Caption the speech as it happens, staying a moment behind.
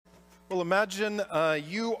Well, imagine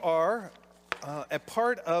you are a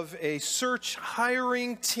part of a search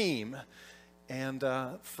hiring team. And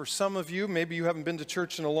for some of you, maybe you haven't been to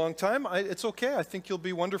church in a long time. It's okay. I think you'll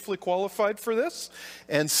be wonderfully qualified for this.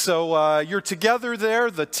 And so you're together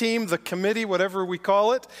there, the team, the committee, whatever we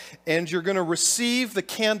call it, and you're going to receive the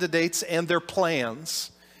candidates and their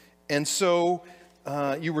plans. And so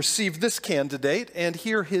you receive this candidate, and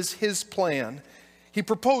here is his plan. He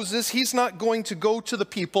proposes he's not going to go to the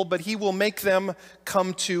people, but he will make them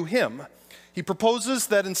come to him. He proposes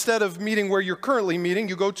that instead of meeting where you're currently meeting,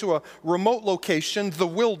 you go to a remote location, the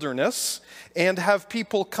wilderness, and have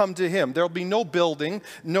people come to him. There'll be no building,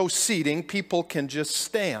 no seating. People can just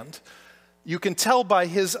stand. You can tell by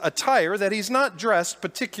his attire that he's not dressed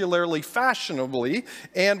particularly fashionably,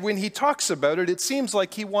 and when he talks about it, it seems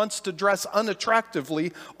like he wants to dress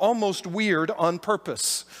unattractively, almost weird on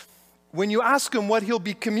purpose. When you ask him what he'll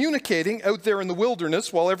be communicating out there in the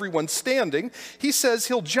wilderness while everyone's standing, he says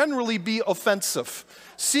he'll generally be offensive,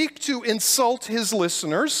 seek to insult his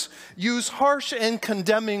listeners, use harsh and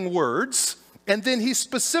condemning words, and then he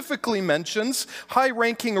specifically mentions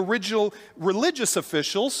high-ranking original religious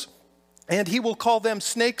officials, and he will call them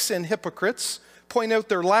snakes and hypocrites, point out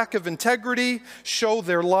their lack of integrity, show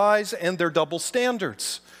their lies and their double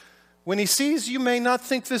standards. When he sees you may not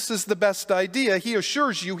think this is the best idea, he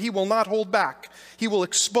assures you he will not hold back. He will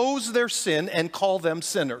expose their sin and call them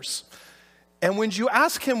sinners. And when you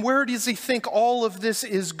ask him where does he think all of this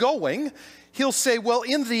is going, he'll say, well,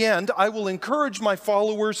 in the end, I will encourage my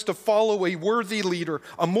followers to follow a worthy leader,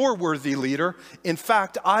 a more worthy leader. In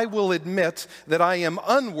fact, I will admit that I am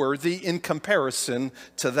unworthy in comparison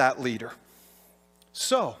to that leader.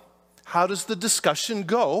 So, how does the discussion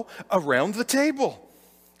go around the table?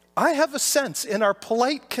 I have a sense, in our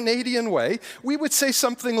polite Canadian way, we would say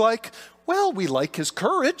something like, well, we like his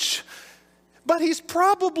courage, but he's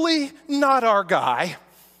probably not our guy.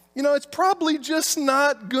 You know, it's probably just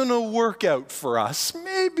not going to work out for us.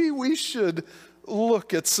 Maybe we should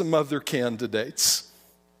look at some other candidates.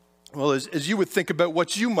 Well, as you would think about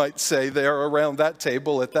what you might say there around that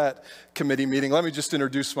table at that committee meeting, let me just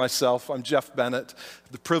introduce myself. I'm Jeff Bennett,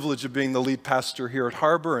 the privilege of being the lead pastor here at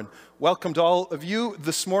Harbor, and welcome to all of you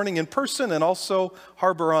this morning in person and also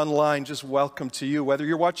Harbor Online. Just welcome to you, whether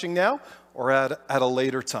you're watching now or at a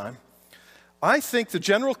later time. I think the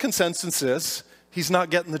general consensus is he's not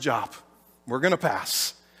getting the job. We're going to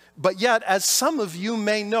pass. But yet, as some of you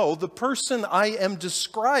may know, the person I am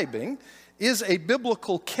describing is a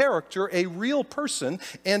biblical character, a real person,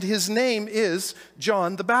 and his name is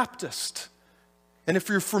John the Baptist. And if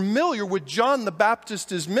you're familiar with John the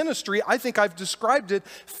Baptist's ministry, I think I've described it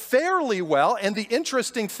fairly well. And the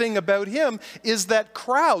interesting thing about him is that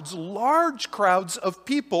crowds, large crowds of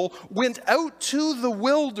people went out to the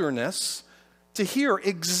wilderness to hear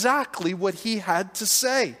exactly what he had to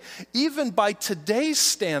say. Even by today's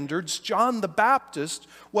standards, John the Baptist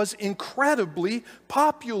was incredibly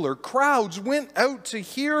popular. Crowds went out to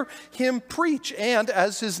hear him preach. And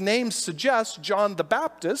as his name suggests, John the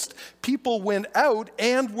Baptist, people went out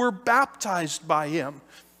and were baptized by him.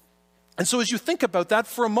 And so as you think about that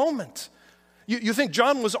for a moment, you think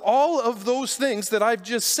John was all of those things that I've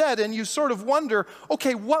just said, and you sort of wonder,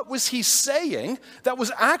 okay, what was he saying that was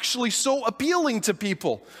actually so appealing to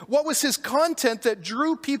people? What was his content that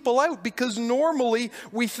drew people out? Because normally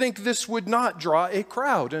we think this would not draw a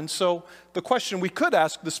crowd. And so the question we could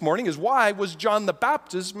ask this morning is, why was John the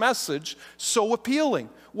Baptist's message so appealing?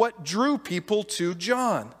 What drew people to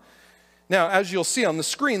John? Now, as you'll see on the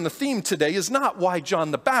screen, the theme today is not why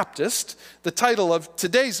John the Baptist. The title of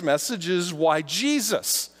today's message is Why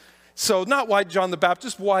Jesus. So not why John the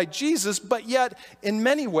Baptist, why Jesus, but yet in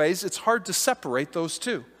many ways it's hard to separate those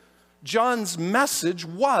two. John's message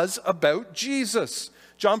was about Jesus.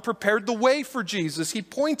 John prepared the way for Jesus. He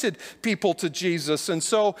pointed people to Jesus. And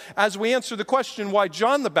so as we answer the question, why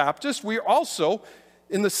John the Baptist, we also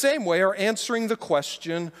in the same way are answering the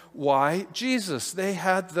question, why Jesus? They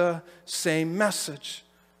had the same message.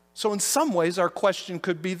 So in some ways, our question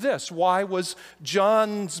could be this: why was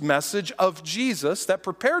John's message of Jesus that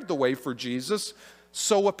prepared the way for Jesus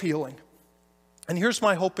so appealing? And here's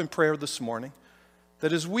my hope and prayer this morning,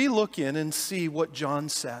 that as we look in and see what John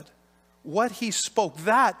said, what he spoke,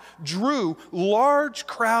 that drew large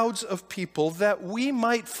crowds of people, that we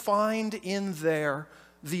might find in there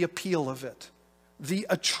the appeal of it, the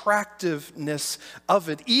attractiveness of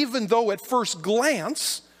it, even though at first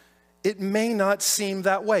glance, it may not seem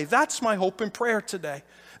that way. That's my hope and prayer today,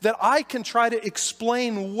 that I can try to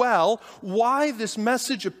explain well why this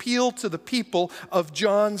message appealed to the people of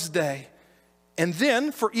John's day. And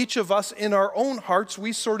then for each of us in our own hearts,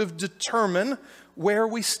 we sort of determine where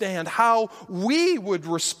we stand, how we would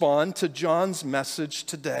respond to John's message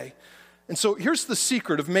today. And so here's the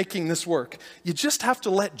secret of making this work. You just have to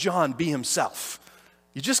let John be himself.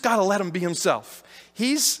 You just got to let him be himself.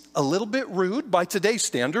 He's a little bit rude by today's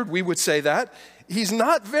standard, we would say that. He's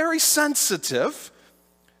not very sensitive,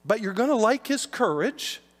 but you're going to like his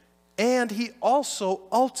courage, and he also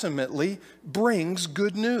ultimately brings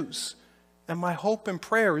good news. And my hope and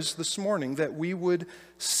prayer is this morning that we would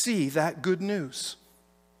see that good news.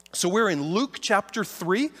 So we're in Luke chapter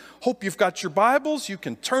 3. Hope you've got your Bibles. You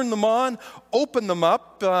can turn them on, open them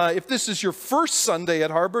up. If this is your first Sunday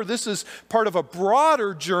at Harbor, this is part of a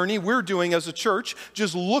broader journey we're doing as a church,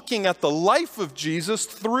 just looking at the life of Jesus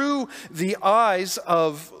through the eyes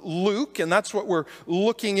of Luke, and that's what we're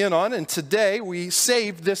looking in on. And today, we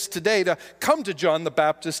saved this today to come to John the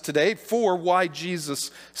Baptist today for Why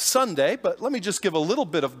Jesus Sunday. But let me just give a little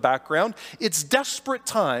bit of background. It's desperate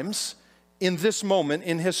times in this moment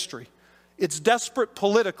in history. It's desperate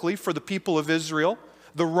politically for the people of Israel.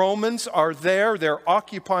 The Romans are there. They're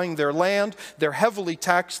occupying their land. They're heavily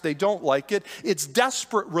taxed. They don't like it. It's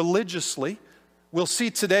desperate religiously. We'll see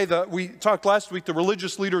today that we talked last week, the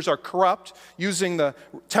religious leaders are corrupt, using the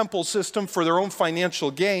temple system for their own financial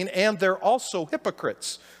gain, and they're also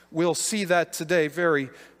hypocrites. We'll see that today very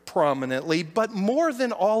prominently. But more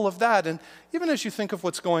than all of that, and even as you think of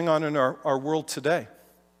what's going on in our world today,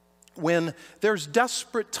 when there's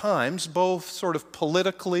desperate times, both sort of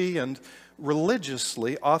politically and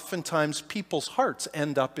religiously, oftentimes people's hearts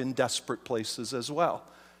end up in desperate places as well.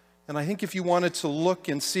 And I think if you wanted to look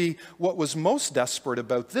and see what was most desperate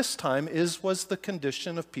about this time was the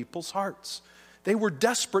condition of people's hearts. They were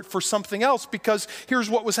desperate for something else because here's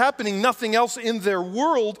what was happening. Nothing else in their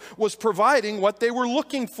world was providing what they were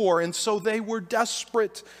looking for. And so they were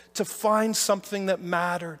desperate to find something that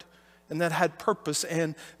mattered and that had purpose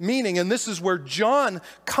and meaning. And this is where John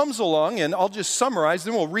comes along, and I'll just summarize,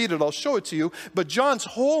 then we'll read it, I'll show it to you. But John's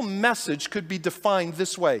whole message could be defined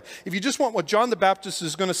this way. If you just want what John the Baptist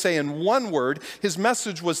is going to say in one word, his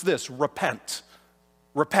message was this: repent.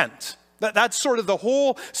 Repent. That's sort of the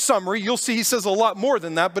whole summary. You'll see he says a lot more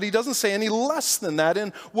than that, but he doesn't say any less than that.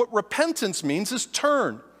 And what repentance means is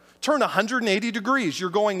turn. Turn 180 degrees.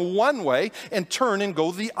 You're going one way, and turn and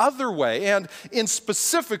go the other way. And in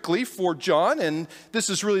specifically for John, and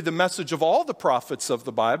this is really the message of all the prophets of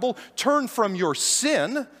the Bible, turn from your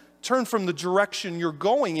sin, turn from the direction you're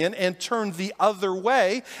going in, and turn the other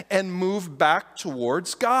way and move back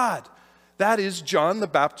towards God. That is John the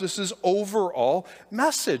Baptist's overall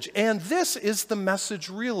message. And this is the message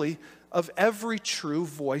really of every true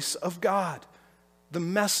voice of God, the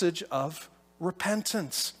message of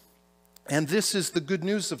repentance. And this is the good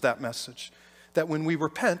news of that message, that when we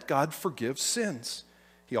repent, God forgives sins.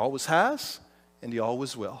 He always has, and he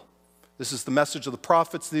always will. This is the message of the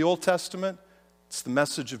prophets of the Old Testament. It's the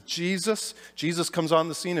message of Jesus. Jesus comes on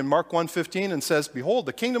the scene in Mark 1:15 and says, "Behold,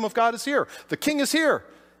 the kingdom of God is here. The king is here."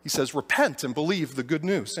 He says, repent and believe the good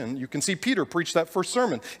news. And you can see Peter preach that first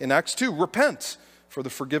sermon in Acts 2, repent for the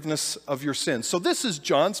forgiveness of your sins. So this is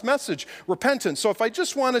John's message, repentance. So if I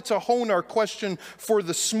just wanted to hone our question for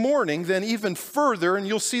this morning, then even further, and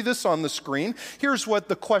you'll see this on the screen, here's what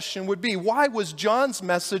the question would be. Why was John's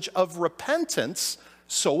message of repentance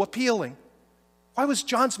so appealing? Why was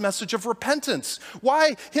John's message of repentance?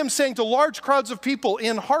 Why him saying to large crowds of people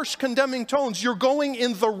in harsh, condemning tones, you're going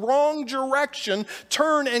in the wrong direction,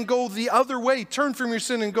 turn and go the other way, turn from your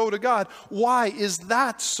sin and go to God? Why is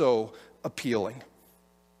that so appealing?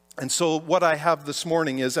 And so what I have this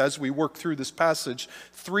morning is, as we work through this passage,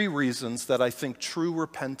 3 reasons that I think true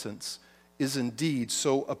repentance is indeed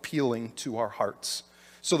so appealing to our hearts.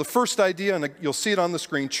 So the first idea, and you'll see it on the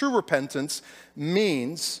screen, true repentance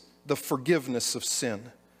means the forgiveness of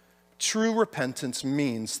sin. True repentance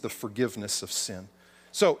means the forgiveness of sin.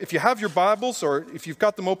 So if you have your Bibles, or if you've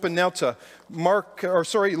got them open now to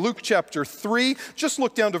Luke chapter 3, just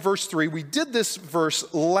look down to verse 3. We did this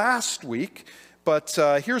verse last week, but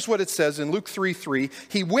here's what it says in Luke 3:3.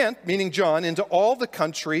 He went, meaning John, into all the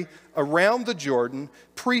country around the Jordan,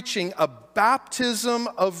 preaching a baptism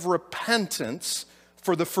of repentance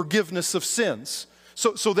for the forgiveness of sins.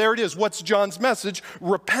 So there it is. What's John's message?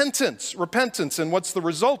 Repentance. Repentance. And what's the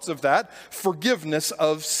result of that? Forgiveness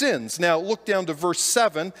of sins. Now look down to verse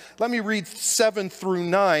 7. Let me read 7 through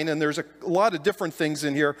 9, and there's a lot of different things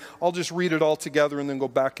in here. I'll just read it all together and then go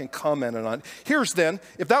back and comment on it. Here's then,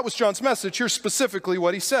 if that was John's message, here's specifically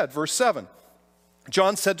what he said. Verse 7.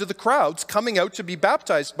 John said to the crowds coming out to be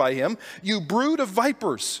baptized by him, "You brood of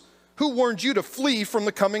vipers, who warned you to flee from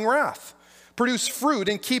the coming wrath? Produce fruit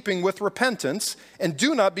in keeping with repentance, and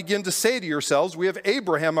do not begin to say to yourselves, we have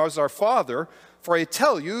Abraham as our father, For I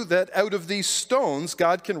tell you that out of these stones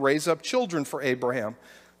God can raise up children for Abraham.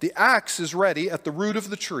 The axe is ready at the root of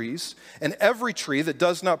the trees, and every tree that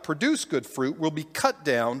does not produce good fruit will be cut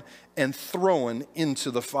down and thrown into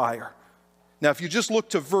the fire." Now, if you just look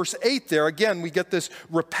to verse 8 there, again, we get this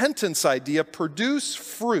repentance idea, produce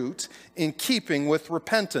fruit in keeping with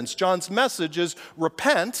repentance. John's message is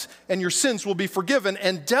repent and your sins will be forgiven,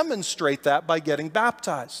 and demonstrate that by getting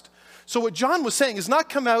baptized. So what John was saying is not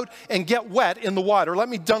come out and get wet in the water, let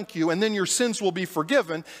me dunk you, and then your sins will be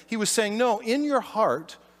forgiven. He was saying, no, in your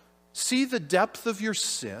heart, see the depth of your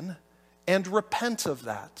sin and repent of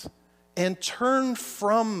that and turn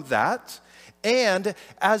from that. And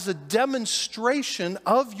as a demonstration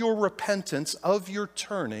of your repentance, of your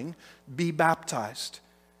turning, be baptized.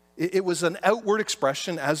 It was an outward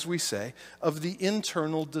expression, as we say, of the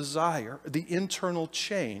internal desire, the internal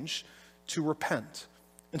change to repent.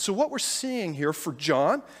 And so what we're seeing here for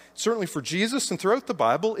John, certainly for Jesus and throughout the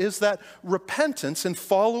Bible, is that repentance and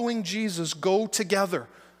following Jesus go together.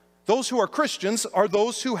 Those who are Christians are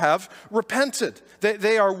those who have repented.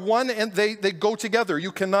 They are one and they go together.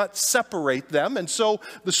 You cannot separate them. And so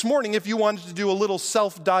this morning, if you wanted to do a little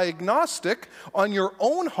self-diagnostic on your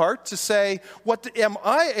own heart to say, am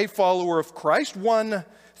I a follower of Christ? One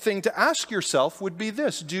thing to ask yourself would be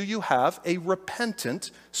this: do you have a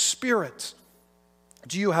repentant spirit?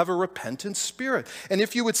 Do you have a repentant spirit? And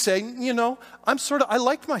if you would say, I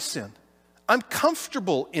like my sin. I'm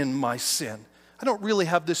comfortable in my sin. I don't really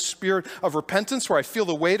have this spirit of repentance where I feel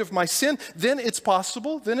the weight of my sin, then it's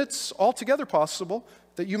altogether possible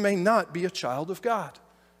that you may not be a child of God.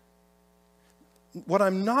 What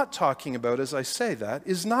I'm not talking about as I say that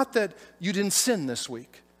is not that you didn't sin this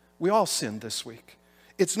week. We all sinned this week.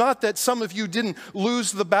 It's not that some of you didn't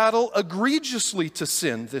lose the battle egregiously to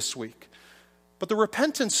sin this week. But the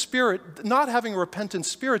repentant spirit, not having a repentant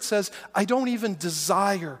spirit, says, I don't even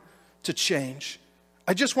desire to change.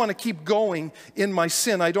 I just want to keep going in my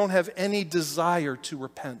sin. I don't have any desire to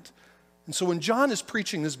repent. And so when John is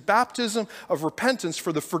preaching this baptism of repentance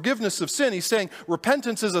for the forgiveness of sin, he's saying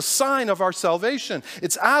repentance is a sign of our salvation.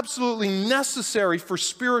 It's absolutely necessary for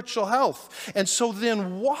spiritual health. And so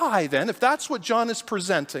then why then, if that's what John is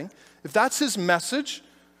presenting, if that's his message,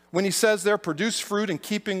 when he says there, produce fruit in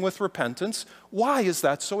keeping with repentance, why is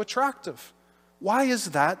that so attractive? Why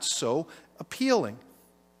is that so appealing?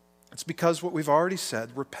 It's because what we've already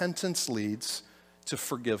said, repentance leads to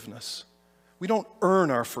forgiveness. We don't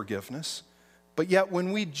earn our forgiveness, but yet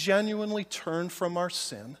when we genuinely turn from our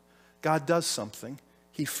sin, God does something.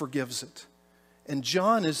 He forgives it. And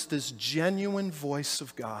John is this genuine voice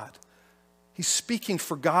of God. He's speaking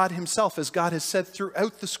for God himself, as God has said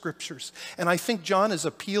throughout the scriptures. And I think John is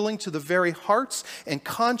appealing to the very hearts and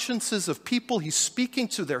consciences of people. He's speaking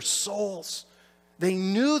to their souls. They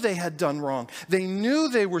knew they had done wrong. They knew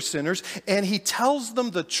they were sinners, and he tells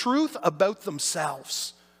them the truth about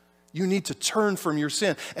themselves. You need to turn from your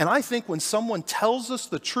sin. And I think when someone tells us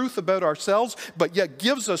the truth about ourselves, but yet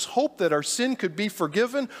gives us hope that our sin could be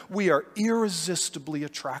forgiven, we are irresistibly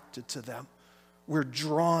attracted to them. We're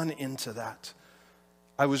drawn into that.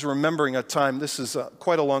 I was remembering a time, this is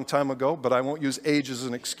quite a long time ago, but I won't use age as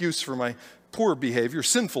an excuse for my poor behavior,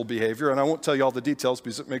 sinful behavior, and I won't tell you all the details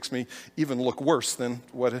because it makes me even look worse than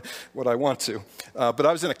what I want to. But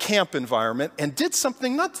I was in a camp environment and did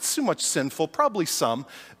something not too much sinful, probably some,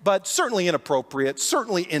 but certainly inappropriate,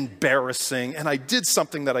 certainly embarrassing, and I did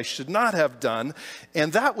something that I should not have done,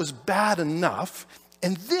 and that was bad enough.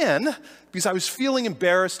 And then, because I was feeling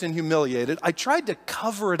embarrassed and humiliated, I tried to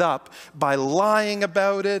cover it up by lying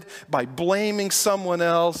about it, by blaming someone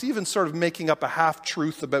else, even sort of making up a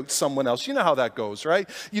half-truth about someone else. You know how that goes, right?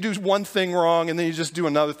 You do one thing wrong, and then you just do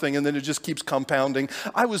another thing, and then it just keeps compounding.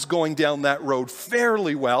 I was going down that road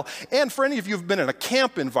fairly well. And for any of you who've been in a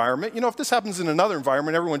camp environment, if this happens in another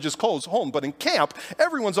environment, everyone just goes home. But in camp,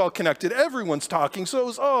 everyone's all connected, everyone's talking, so it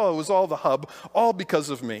was all the hub, all because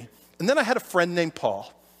of me. And then I had a friend named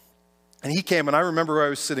Paul, and he came, and I remember where I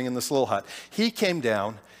was sitting in this little hut. He came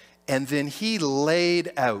down, and then he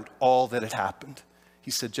laid out all that had happened. He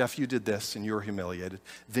said, Jeff, you did this, and you were humiliated.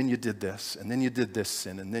 Then you did this, and then you did this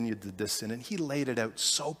sin, and then you did this sin. And he laid it out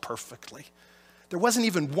so perfectly. There wasn't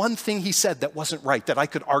even one thing he said that wasn't right, that I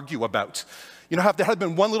could argue about. If there had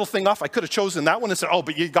been one little thing off, I could have chosen that one and said, oh,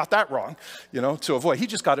 but you got that wrong, to avoid. He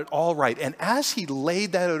just got it all right. And as he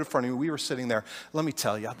laid that out in front of me, we were sitting there. Let me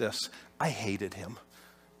tell you this. I hated him.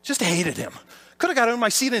 Just hated him. Could have got out of my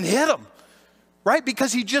seat and hit him, right?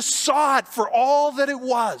 Because he just saw it for all that it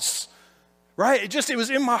was, right? It was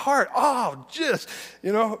in my heart. Oh,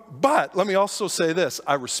 But let me also say this.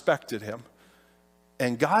 I respected him.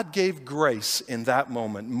 And God gave grace in that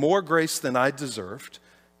moment, more grace than I deserved,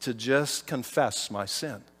 to just confess my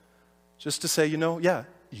sin. Just to say, yeah,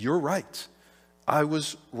 you're right. I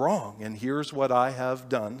was wrong, and here's what I have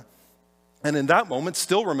done. And in that moment,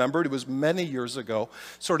 still remembered, it was many years ago,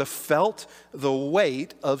 sort of felt the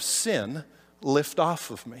weight of sin lift off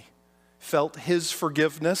of me. Felt his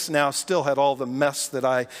forgiveness, now still had all the mess that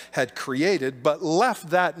I had created, but left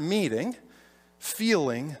that meeting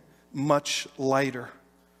feeling much lighter.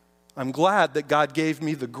 I'm glad that God gave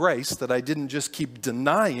me the grace that I didn't just keep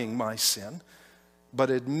denying my sin, but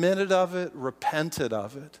admitted of it, repented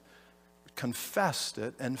of it, confessed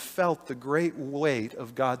it, and felt the great weight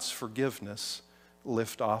of God's forgiveness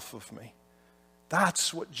lift off of me.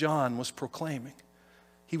 That's what John was proclaiming.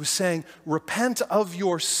 He was saying, repent of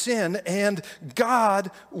your sin and God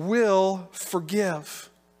will forgive.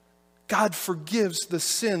 God forgives the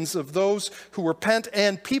sins of those who repent,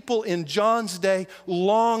 and people in John's day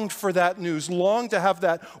longed for that news, longed to have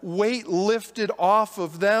that weight lifted off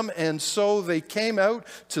of them, and so they came out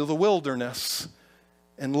to the wilderness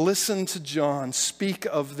and listened to John speak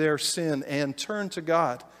of their sin and turned to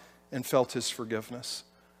God and felt his forgiveness.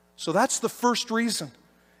 So that's the first reason.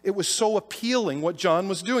 It was so appealing what John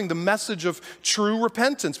was doing, the message of true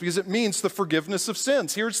repentance, because it means the forgiveness of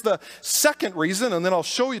sins. Here's the second reason, and then I'll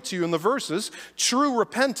show it to you in the verses. True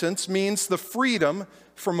repentance means the freedom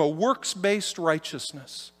from a works-based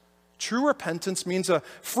righteousness. True repentance means a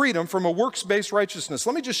freedom from a works-based righteousness.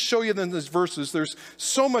 Let me just show you in these verses. There's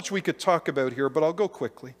so much we could talk about here, but I'll go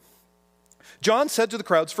quickly. John said to the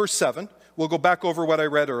crowds, verse 7, we'll go back over what I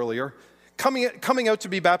read earlier, coming out to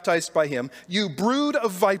be baptized by him, you brood of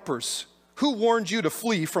vipers, who warned you to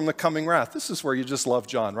flee from the coming wrath? This is where you just love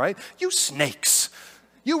John, right? You snakes,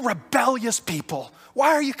 you rebellious people. Why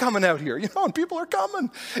are you coming out here? And people are coming.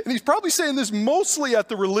 And he's probably saying this mostly at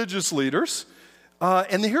the religious leaders.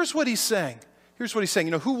 And here's what he's saying. Here's what he's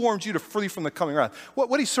saying. Who warned you to flee from the coming wrath?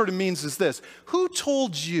 What he sort of means is this. Who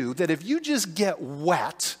told you that if you just get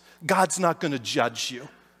wet, God's not going to judge you?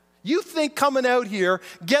 You think coming out here,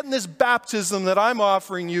 getting this baptism that I'm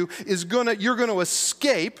offering you, you're going to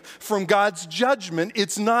escape from God's judgment.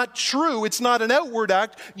 It's not true. It's not an outward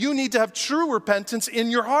act. You need to have true repentance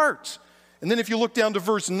in your heart. And then if you look down to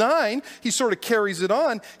verse 9, he sort of carries it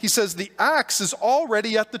on. He says, the axe is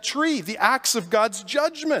already at the tree, the axe of God's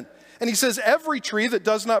judgment. And he says, every tree that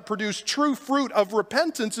does not produce true fruit of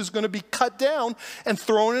repentance is going to be cut down and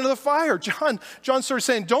thrown into the fire. John starts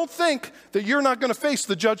saying, don't think that you're not going to face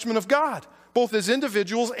the judgment of God, both as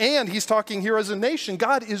individuals and he's talking here as a nation.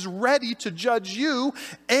 God is ready to judge you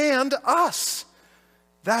and us.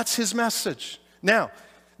 That's his message. Now,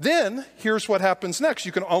 then here's what happens next.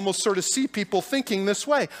 You can almost sort of see people thinking this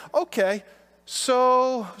way. Okay,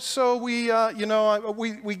 so we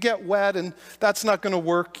get wet and that's not going to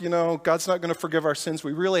work. God's not going to forgive our sins.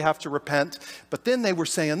 We really have to repent. But then they were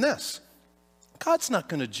saying this. God's not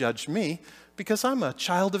going to judge me because I'm a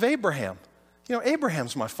child of Abraham.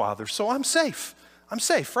 Abraham's my father, so I'm safe. I'm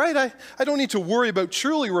safe, right? I don't need to worry about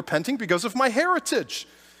truly repenting because of my heritage.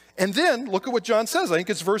 And then look at what John says. I think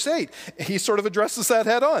it's verse 8. He sort of addresses that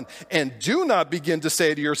head on. And do not begin to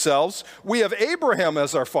say to yourselves, we have Abraham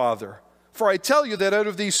as our father. For I tell you that out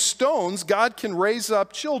of these stones, God can raise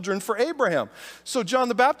up children for Abraham. So John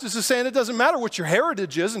the Baptist is saying it doesn't matter what your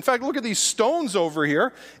heritage is. In fact, look at these stones over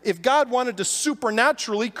here. If God wanted to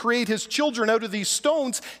supernaturally create his children out of these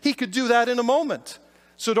stones, he could do that in a moment.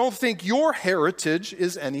 So don't think your heritage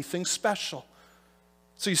is anything special.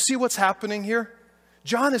 So you see what's happening here?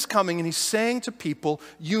 John is coming and he's saying to people,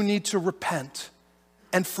 you need to repent.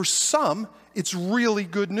 And for some, it's really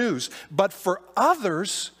good news. But for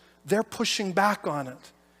others, they're pushing back on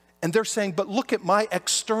it. And they're saying, but look at my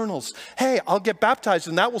externals. Hey, I'll get baptized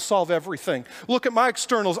and that will solve everything. Look at my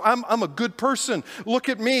externals. I'm a good person. Look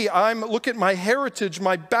at me. Look at my heritage,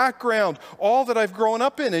 my background, all that I've grown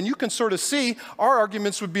up in. And you can sort of see our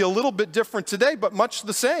arguments would be a little bit different today, but much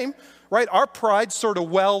the same, right? Our pride sort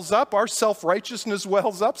of wells up. Our self-righteousness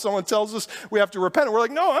wells up. Someone tells us we have to repent. And we're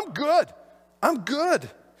like, no, I'm good. I'm good.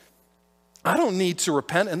 I don't need to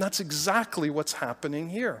repent. And that's exactly what's happening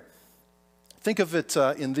here. Think of it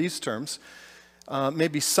in these terms.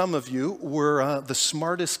 Maybe some of you were the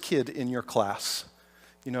smartest kid in your class.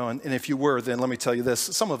 And if you were, then let me tell you this.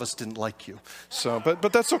 Some of us didn't like you.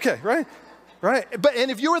 But that's okay, right? Right?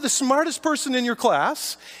 And if you were the smartest person in your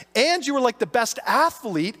class, and you were like the best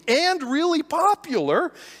athlete, and really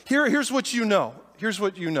popular, here's what you know. Here's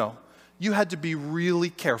what you know. You had to be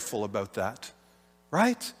really careful about that,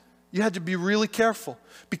 right? You had to be really careful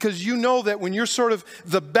because you know that when you're sort of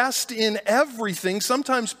the best in everything,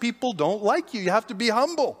 sometimes people don't like you. You have to be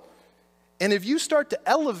humble. And if you start to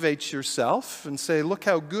elevate yourself and say, look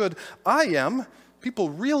how good I am, people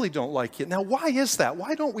really don't like you. Now, why is that?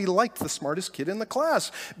 Why don't we like the smartest kid in the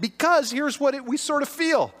class? Because here's what we sort of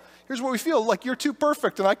feel. Here's what we feel, like you're too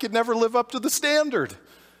perfect and I could never live up to the standard.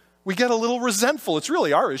 We get a little resentful. It's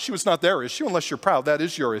really our issue. It's not their issue. Unless you're proud, that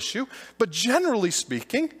is your issue. But generally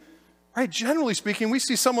speaking, right, generally speaking, we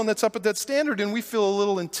see someone that's up at that standard and we feel a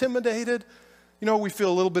little intimidated. You know, we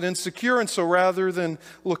feel a little bit insecure. And so rather than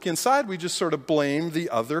look inside, we just sort of blame the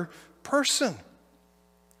other person.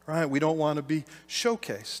 Right? We don't want to be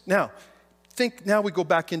showcased. Now we go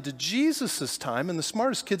back into Jesus' time, and the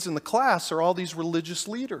smartest kids in the class are all these religious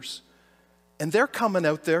leaders. And they're coming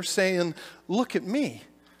out there saying, look at me.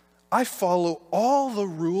 I follow all the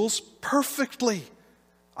rules perfectly.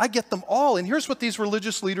 I get them all. And here's what these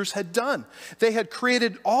religious leaders had done. They had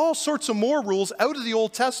created all sorts of more rules out of the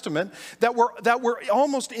Old Testament that were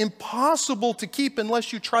almost impossible to keep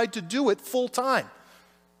unless you tried to do it full time.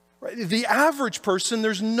 Right? The average person,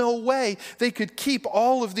 there's no way they could keep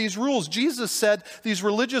all of these rules. Jesus said these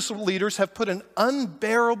religious leaders have put an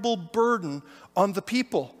unbearable burden on the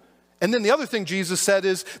people. And then the other thing Jesus said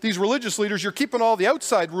is, these religious leaders, you're keeping all the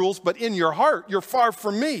outside rules, but in your heart, you're far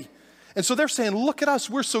from me. And so they're saying, look at us,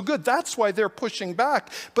 we're so good. That's why they're pushing back.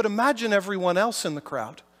 But imagine everyone else in the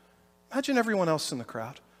crowd. Imagine everyone else in the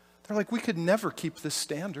crowd. They're like, we could never keep this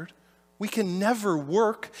standard. We can never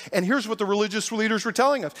work. And here's what the religious leaders were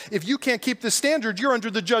telling us. If you can't keep this standard, you're under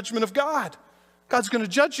the judgment of God. God's going to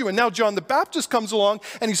judge you. And now John the Baptist comes along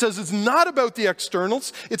and he says it's not about the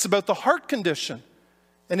externals, it's about the heart condition.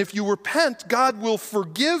 And if you repent, God will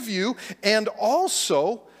forgive you, and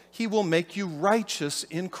also he will make you righteous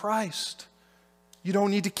in Christ. You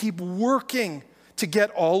don't need to keep working to get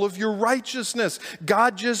all of your righteousness.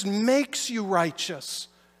 God just makes you righteous.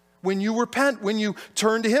 When you repent, when you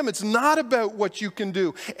turn to him, it's not about what you can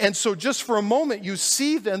do. And so just for a moment, you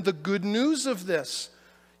see then the good news of this.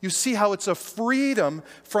 You see how it's a freedom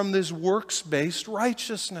from this works-based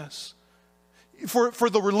righteousness. For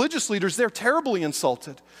the religious leaders, they're terribly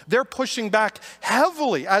insulted. They're pushing back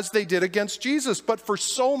heavily as they did against Jesus. But for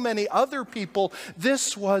so many other people,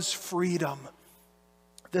 this was freedom.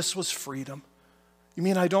 This was freedom. You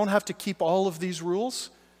mean I don't have to keep all of these rules?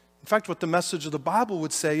 In fact, what the message of the Bible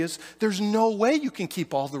would say is, there's no way you can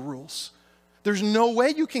keep all the rules. There's no way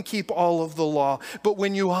you can keep all of the law. But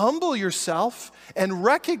when you humble yourself and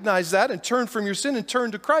recognize that and turn from your sin and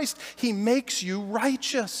turn to Christ, he makes you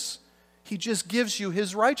righteous. He just gives you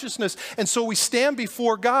his righteousness. And so we stand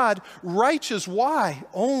before God righteous. Why?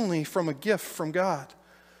 Only from a gift from God.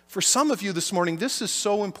 For some of you this morning, this is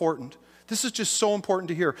so important. This is just so important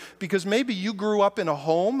to hear, because maybe you grew up in a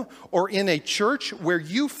home or in a church where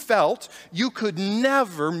you felt you could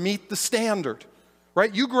never meet the standard,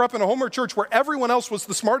 right? You grew up in a home or church where everyone else was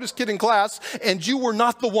the smartest kid in class and you were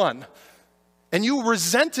not the one. And you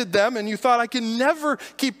resented them and you thought, I can never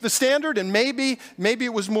keep the standard, and maybe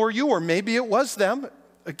it was more you or maybe it was them.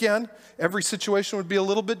 Again, every situation would be a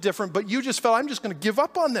little bit different, but you just felt, I'm just going to give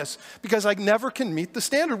up on this because I never can meet the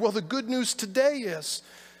standard. Well, the good news today is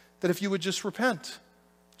that if you would just repent,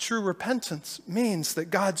 true repentance means that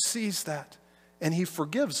God sees that and he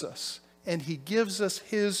forgives us and he gives us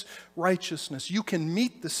his righteousness. You can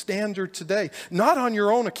meet the standard today, not on your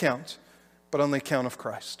own account, but on the account of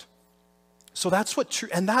Christ. So that's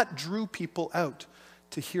and that drew people out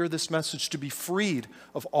to hear this message, to be freed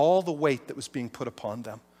of all the weight that was being put upon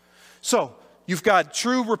them. So you've got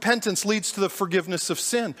true repentance leads to the forgiveness of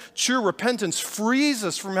sin. True repentance frees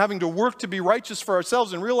us from having to work to be righteous for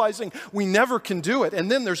ourselves and realizing we never can do it.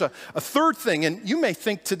 And then there's a third thing, and you may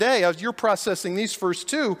think today, as you're processing these first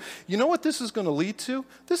two, you know what this is going to lead to?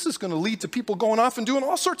 This is going to lead to people going off and doing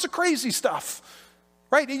all sorts of crazy stuff.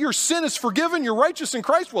 Right? Your sin is forgiven, you're righteous in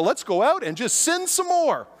Christ. Well, let's go out and just sin some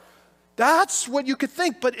more. That's what you could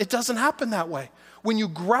think, but it doesn't happen that way. When you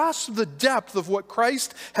grasp the depth of what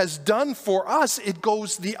Christ has done for us, it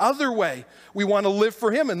goes the other way. We want to live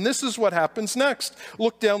for him, and this is what happens next.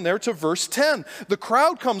 Look down there to verse 10. The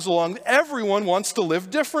crowd comes along. Everyone wants to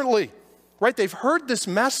live differently. Right? They've heard this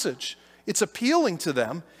message. It's appealing to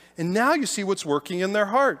them. And now you see what's working in their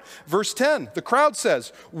heart. Verse 10, the crowd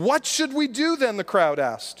says, "What should we do then?" the crowd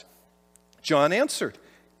asked. John answered,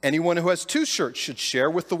 "Anyone who has 2 shirts should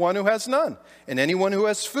share with the one who has none. And anyone who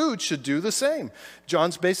has food should do the same."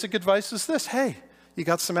 John's basic advice is this: hey, you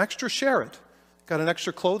got some extra, share it. Got an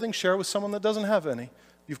extra clothing, share it with someone that doesn't have any.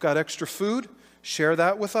 You've got extra food, share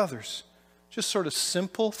that with others. Just sort of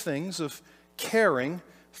simple things of caring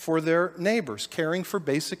for their neighbors, caring for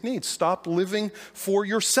basic needs. Stop living for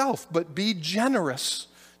yourself, but be generous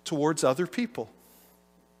towards other people.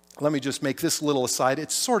 let me just make this little aside.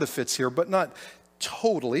 It sort of fits here, but not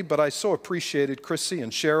totally. But I so appreciated Chrissy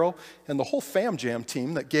and Cheryl and the whole Fam Jam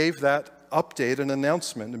team that gave that update and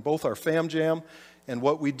announcement in both our Fam Jam and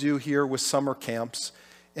what we do here with summer camps.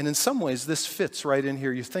 And in some ways, this fits right in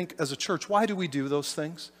here. You think, as a church, why do we do those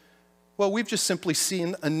things? Well, we've just simply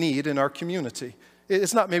seen a need in our community.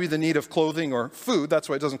 It's not maybe the need of clothing or food. That's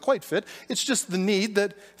why it doesn't quite fit. It's just the need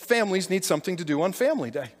that families need something to do on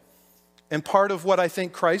Family Day. And part of what I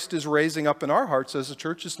think Christ is raising up in our hearts as a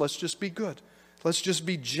church is let's just be good. Let's just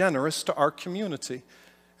be generous to our community.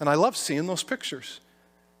 And I love seeing those pictures.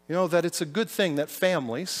 You know, that it's a good thing that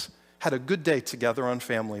families had a good day together on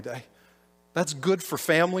Family Day. That's good for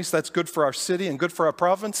families, that's good for our city, and good for our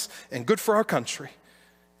province, and good for our country.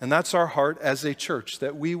 And that's our heart as a church,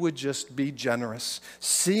 that we would just be generous,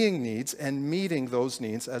 seeing needs and meeting those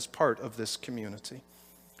needs as part of this community.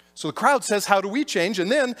 So the crowd says, how do we change?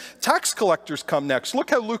 And then tax collectors come next. Look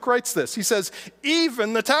how Luke writes this. He says,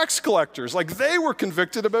 even the tax collectors, like they were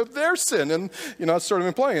convicted about their sin. And, it's sort of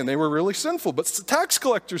implying they were really sinful. But tax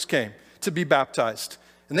collectors came to be baptized.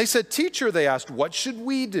 And they said, teacher, they asked, what should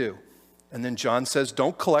we do? And then John says,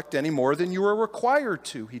 don't collect any more than you are required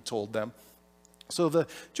to, he told them. So the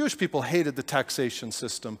Jewish people hated the taxation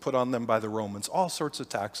system put on them by the Romans, all sorts of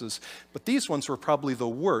taxes. But these ones were probably the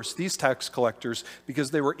worst, these tax collectors,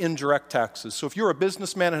 because they were indirect taxes. So if you were a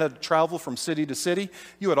businessman and had to travel from city to city,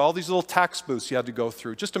 you had all these little tax booths you had to go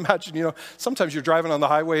through. Just imagine, sometimes you're driving on the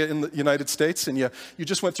highway in the United States and you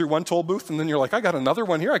just went through one toll booth and then you're like, I got another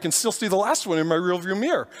one here. I can still see the last one in my rearview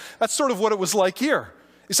mirror. That's sort of what it was like here.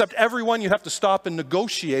 Except everyone you'd have to stop and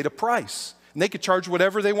negotiate a price. And they could charge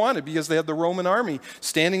whatever they wanted because they had the Roman army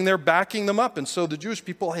standing there backing them up. And so the Jewish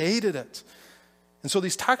people hated it. And so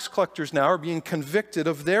these tax collectors now are being convicted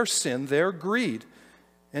of their sin, their greed.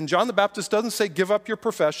 And John the Baptist doesn't say give up your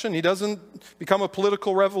profession. He doesn't become a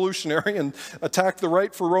political revolutionary and attack the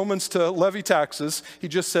right for Romans to levy taxes. He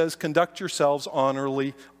just says conduct yourselves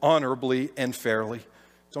honorably and fairly.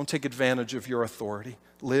 Don't take advantage of your authority.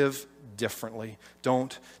 Live differently.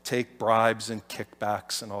 Don't take bribes and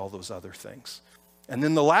kickbacks and all those other things. And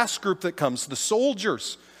then the last group that comes, the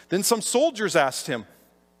soldiers. Then some soldiers asked him,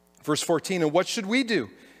 verse 14, and what should we do?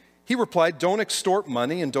 He replied, don't extort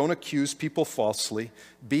money and don't accuse people falsely.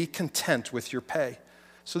 Be content with your pay.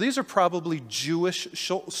 So these are probably Jewish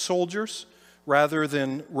soldiers rather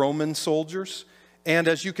than Roman soldiers. And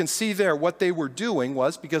as you can see there, what they were doing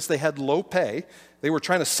was, because they had low pay, they were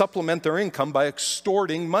trying to supplement their income by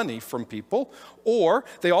extorting money from people, or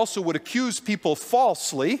they also would accuse people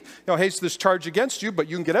falsely. Hey, so this charge against you, but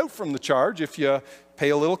you can get out from the charge if you pay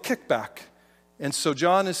a little kickback. And so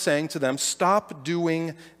John is saying to them, stop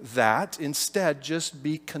doing that. Instead, just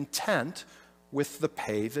be content with the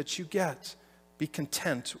pay that you get. Be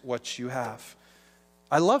content what you have.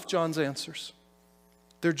 I love John's answers.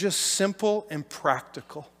 They're just simple and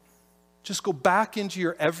practical. Just go back into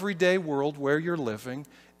your everyday world where you're living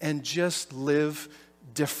and just live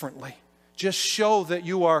differently. Just show that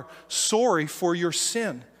you are sorry for your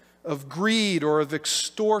sin of greed or of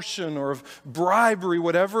extortion or of bribery,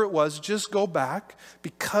 whatever it was. Just go back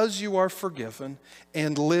because you are forgiven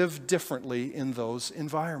and live differently in those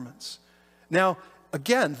environments. Now,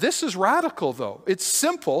 again, this is radical though. It's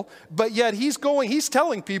simple, but yet he's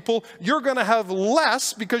telling people you're going to have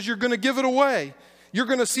less because you're going to give it away. You're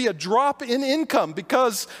going to see a drop in income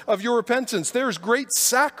because of your repentance. There's great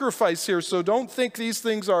sacrifice here, so don't think these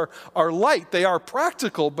things are light. They are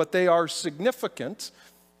practical, but they are significant.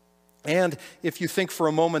 And if you think for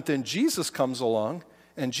a moment, then Jesus comes along,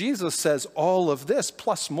 and Jesus says all of this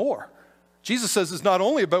plus more. Jesus says it's not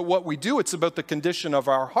only about what we do, it's about the condition of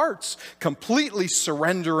our hearts, completely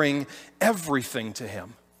surrendering everything to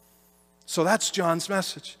him. So that's John's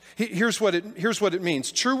message. Here's what it means.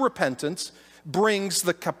 True repentance brings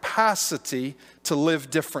the capacity to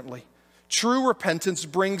live differently. True repentance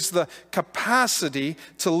brings the capacity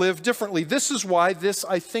to live differently. This is why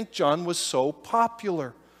I think John was so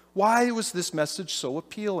popular. Why was this message so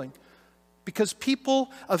appealing? Because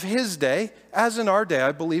people of his day, as in our day,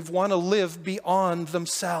 I believe, want to live beyond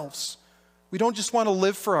themselves. We don't just want to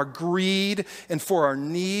live for our greed and for our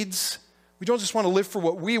needs. We don't just want to live for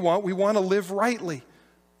what we want to live rightly.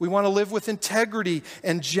 We want to live with integrity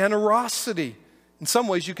and generosity. In some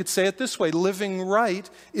ways, you could say it this way: living right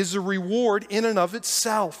is a reward in and of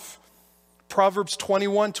itself. Proverbs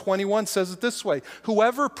 21:21 says it this way: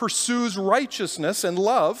 whoever pursues righteousness and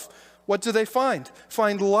love, what do they find?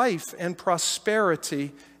 Find life and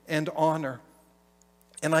prosperity and honor.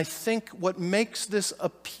 And I think what makes this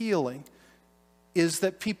appealing is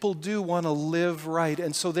that people do want to live right.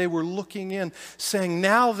 And so they were looking in, saying,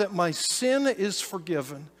 now that my sin is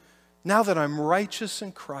forgiven, Now that I'm righteous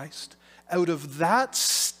in Christ, out of that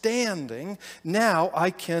standing, now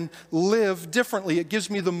I can live differently. It gives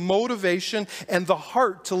me the motivation and the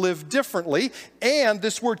heart to live differently. And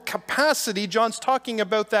this word capacity, John's talking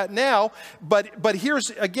about that now. But here's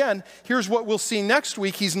what we'll see next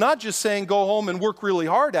week. He's not just saying go home and work really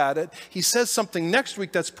hard at it. He says something next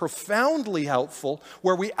week that's profoundly helpful,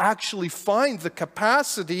 where we actually find the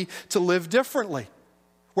capacity to live differently,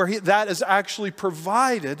 where that is actually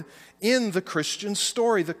provided in the Christian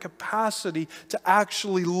story, the capacity to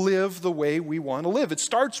actually live the way we want to live. It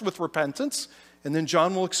starts with repentance, and then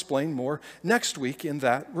John will explain more next week in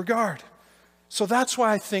that regard. So that's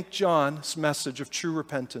why I think John's message of true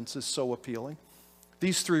repentance is so appealing.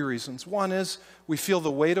 These three reasons. One is we feel the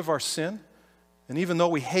weight of our sin, and even though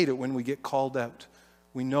we hate it when we get called out,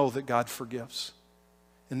 we know that God forgives.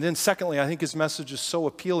 And then secondly, I think his message is so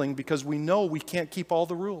appealing because we know we can't keep all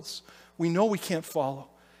the rules. We know we can't follow.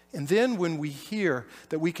 And then when we hear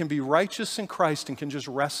that we can be righteous in Christ and can just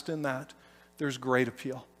rest in that, there's great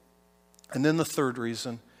appeal. And then the third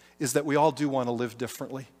reason is that we all do want to live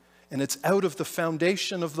differently. And it's out of the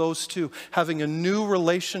foundation of those two, having a new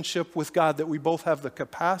relationship with God, that we both have the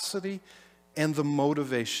capacity and the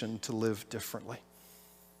motivation to live differently.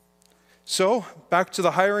 So, back to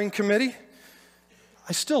the hiring committee.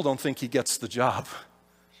 I still don't think he gets the job,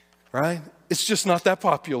 right? It's just not that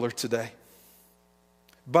popular today.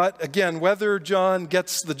 But again, whether John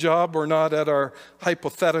gets the job or not at our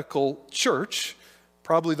hypothetical church,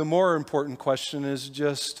 probably the more important question is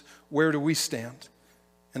just, where do we stand?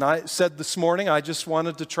 And I said this morning, I just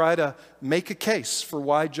wanted to try to make a case for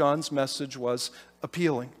why John's message was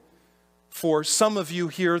appealing. For some of you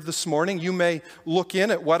here this morning, you may look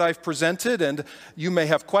in at what I've presented and you may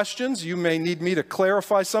have questions. You may need me to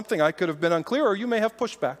clarify something I could have been unclear, or you may have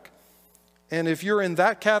pushback. And if you're in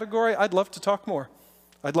that category, I'd love to talk more.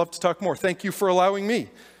 I'd love to talk more. Thank you for allowing me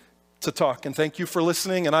to talk, and thank you for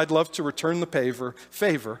listening, and I'd love to return the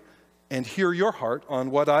favor and hear your heart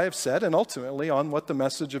on what I have said, and ultimately on what the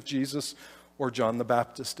message of Jesus or John the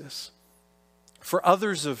Baptist is. For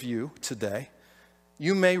others of you today,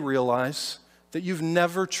 you may realize that you've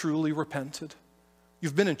never truly repented.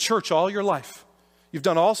 You've been in church all your life. You've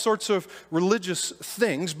done all sorts of religious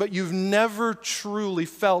things, but you've never truly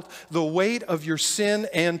felt the weight of your sin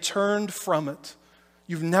and turned from it.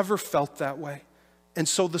 You've never felt that way. And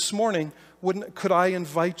so this morning, could I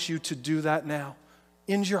invite you to do that now?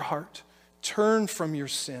 In your heart, turn from your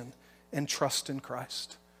sin and trust in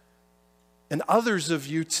Christ. And others of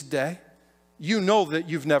you today, you know that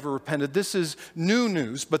you've never repented. This is new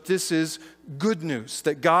news, but this is good news,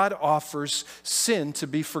 that God offers sin to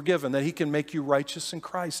be forgiven, that he can make you righteous in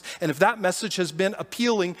Christ. And if that message has been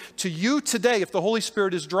appealing to you today, if the Holy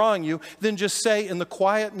Spirit is drawing you, then just say in the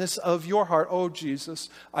quietness of your heart, oh Jesus,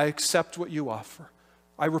 I accept what you offer.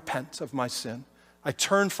 I repent of my sin. I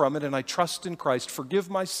turn from it and I trust in Christ.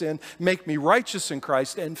 Forgive my sin, make me righteous in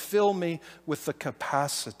Christ, and fill me with the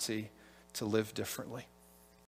capacity to live differently.